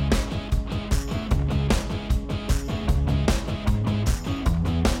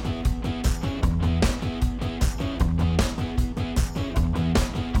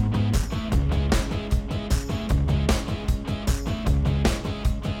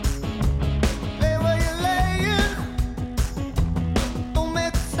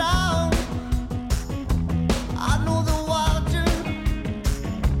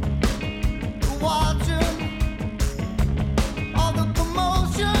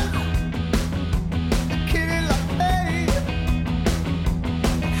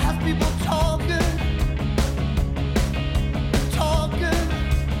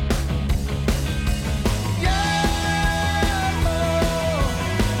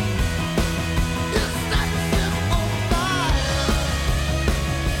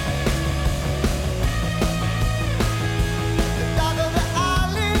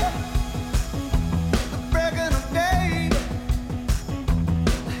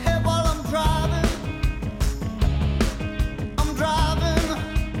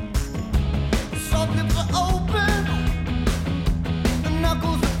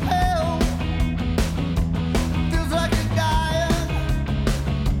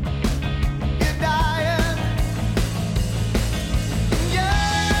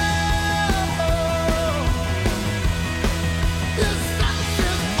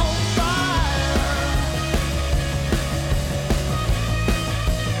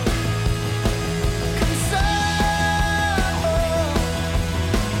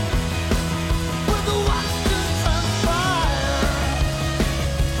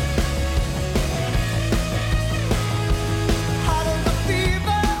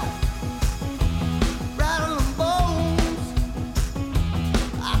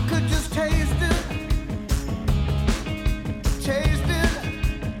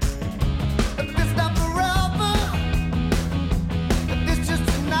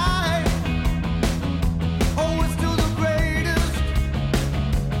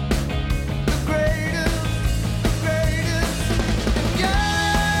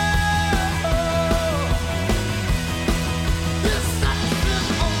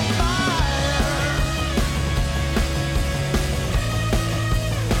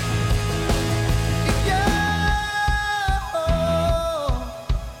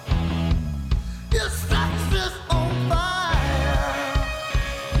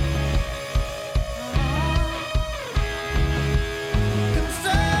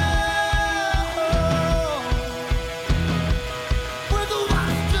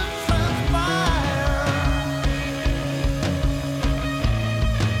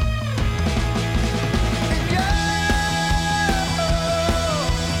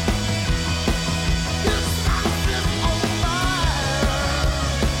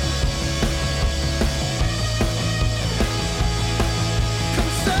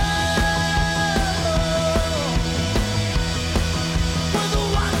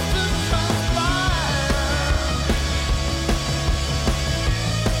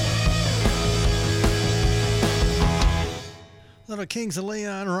 Little Kings of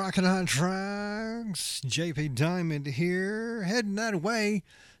Leon, rockin' Hot Tracks. JP Diamond here, heading that way.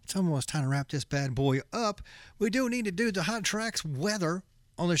 It's almost time to wrap this bad boy up. We do need to do the Hot Tracks weather.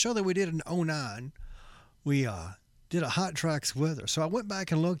 On the show that we did in 09, we did a Hot Tracks weather. So I went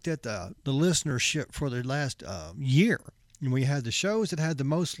back and looked at the listenership for the last year. And we had the shows that had the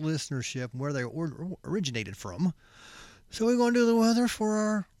most listenership and where they originated from. So we're going to do the weather for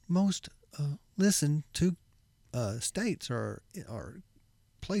our most listened to states or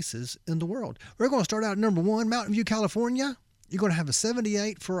places in the world. We're going to start out at number 1, Mountain View, California. You're going to have a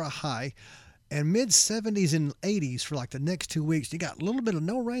 78 for a high and mid 70s and 80s for like the next 2 weeks. You got a little bit of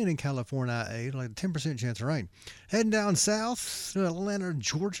no rain in California, like a 10% chance of rain. Heading down south to Atlanta,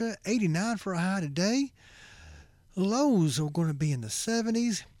 Georgia, 89 for a high today. Lows are going to be in the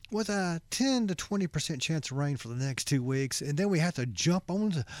 70s with a 10 to 20% chance of rain for the next 2 weeks. And then we have to jump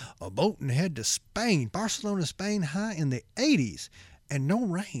on a boat and head to Spain. Barcelona, Spain, high in the 80s. And no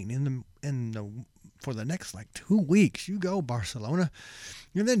rain for the next like 2 weeks. You go, Barcelona.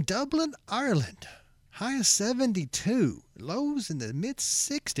 And then Dublin, Ireland, high of 72. Lows in the mid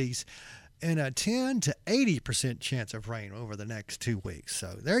 60s. And a 10 to 80% chance of rain over the next 2 weeks.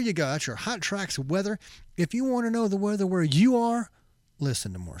 So there you go. That's your Hot Tracks weather. If you want to know the weather where you are,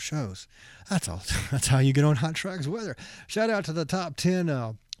 listen to more shows. That's all. That's how you get on Hot Tracks weather. Shout out to the top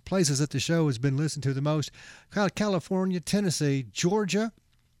 10 places that the show has been listened to the most. California, Tennessee, Georgia,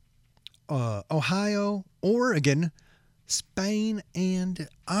 Ohio, Oregon, Spain, and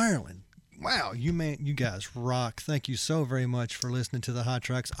Ireland. Wow, you guys rock. Thank you so very much for listening to the Hot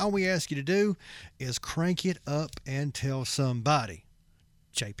Tracks. All we ask you to do is crank it up and tell somebody.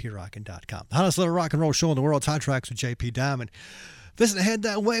 JPRockin.com. The hottest little rock and roll show in the world, Hot Tracks with JP Diamond. Visiting ahead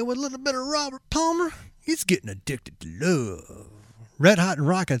that way with a little bit of Robert Palmer. He's getting addicted to love. Red Hot and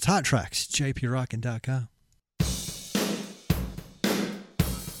Rockin', it's Hot Tracks, JPRockin.com.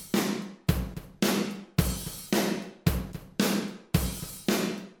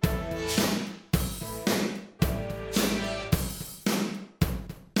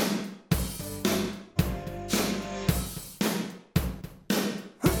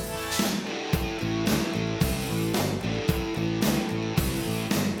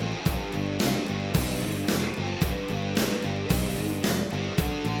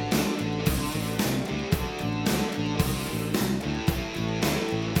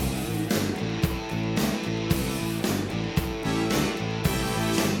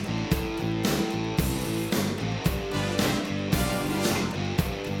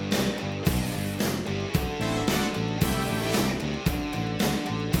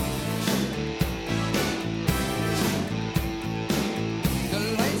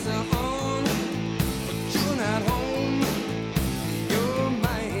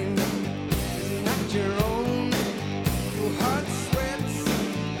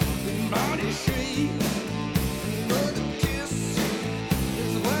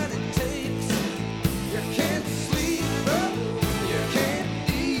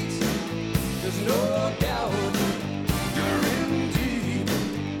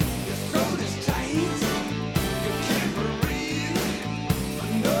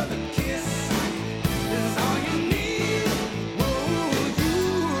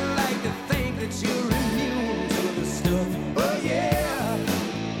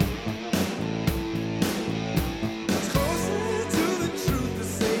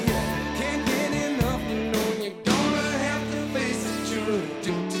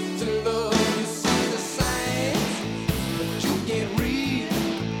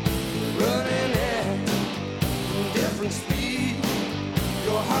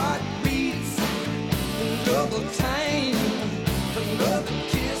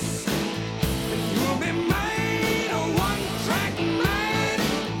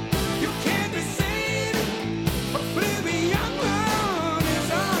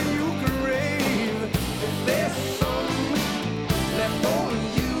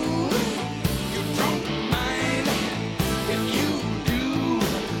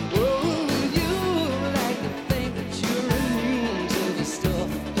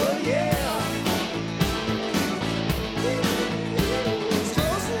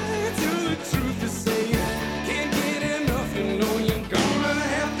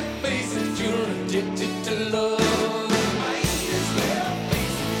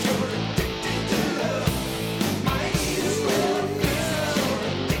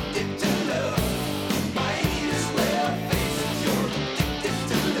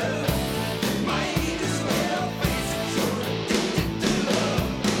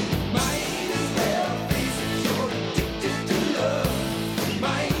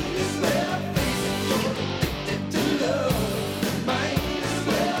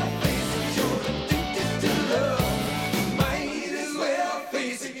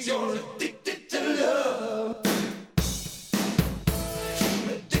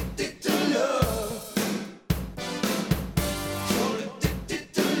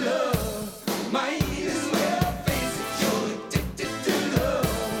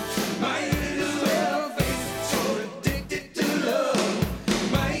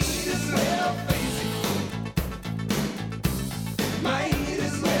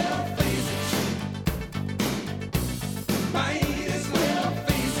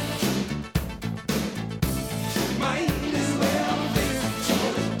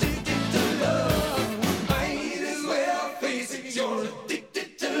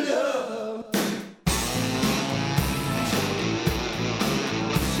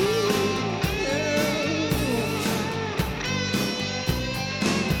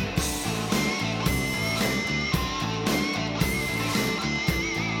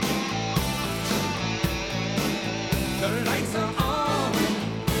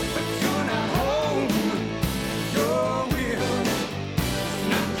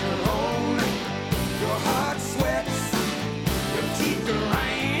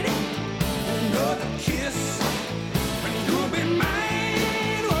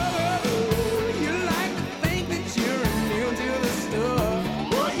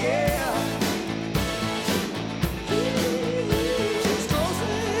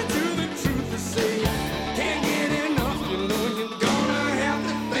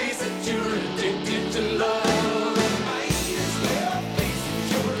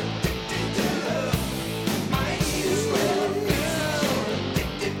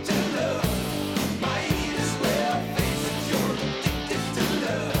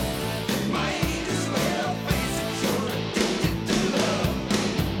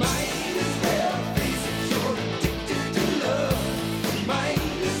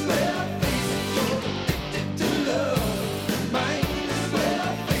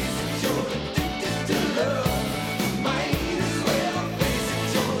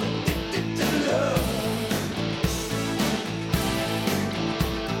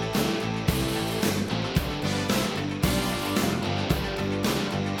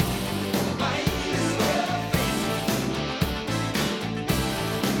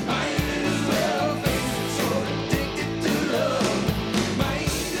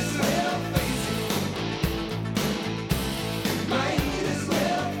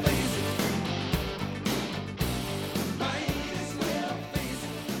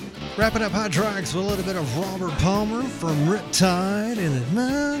 Wrapping up Hot Tracks with a little bit of Robert Palmer from Riptide, and it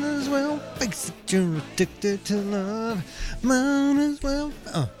might as well face it, you're addicted to love. Might as well.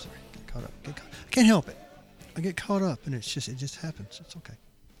 Oh, sorry, get caught up. I can't help it. I get caught up, and it just happens. It's okay.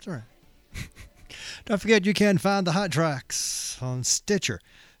 It's all right. Don't forget, you can find the Hot Tracks on Stitcher,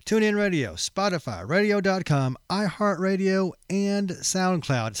 TuneIn Radio, Spotify, Radio.com, iHeartRadio, and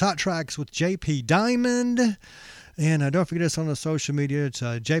SoundCloud. It's Hot Tracks with JP Diamond. And don't forget us on the social media. It's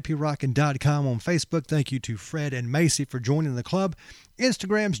jprockin.com on Facebook. Thank you to Fred and Macy for joining the club.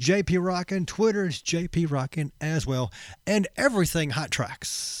 Instagram's JP Rockin'. Twitter's JP Rockin' as well. And everything Hot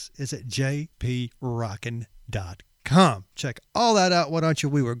Tracks is at jprockin.com. Check all that out, why don't you?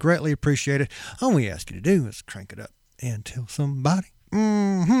 We would greatly appreciate it. All we ask you to do is crank it up and tell somebody.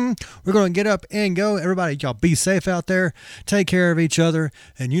 We're going to get up and go. Everybody, y'all be safe out there. Take care of each other.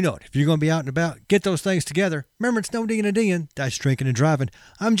 And you know it. If you're going to be out and about, get those things together. Remember, it's no D and a D-ing. That's drinking and driving.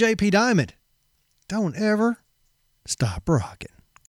 I'm JP Diamond. Don't ever stop rocking.